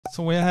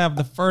So we'll have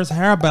the first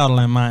hair battle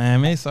in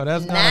Miami. So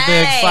that's going to be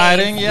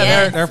exciting.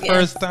 Yeah, their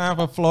first time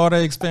for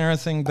Florida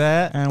experiencing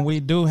that. And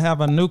we do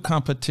have a new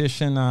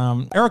competition.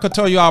 Erica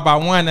told you all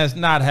about one that's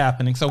not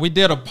happening. So we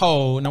did a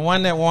poll, and the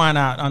one that won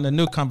out on the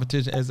new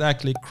competition is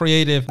actually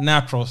creative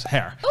naturals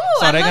hair. Ooh,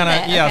 so they're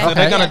gonna, so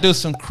they're gonna do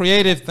some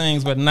creative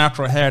things with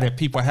natural hair that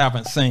people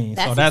haven't seen.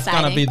 So that's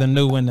gonna be the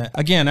new one.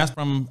 Again, that's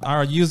from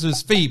our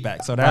users'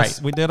 feedback. So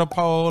that's we did a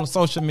poll,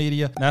 social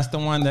media. That's the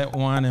one that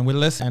won, and we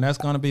listened. And that's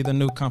gonna be the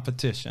new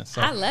competition. So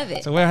I love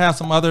it. So we'll have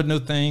some other new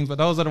things, but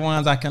those are the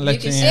ones I can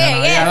let you in. Share,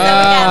 so we got a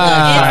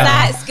little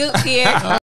inside scoop here.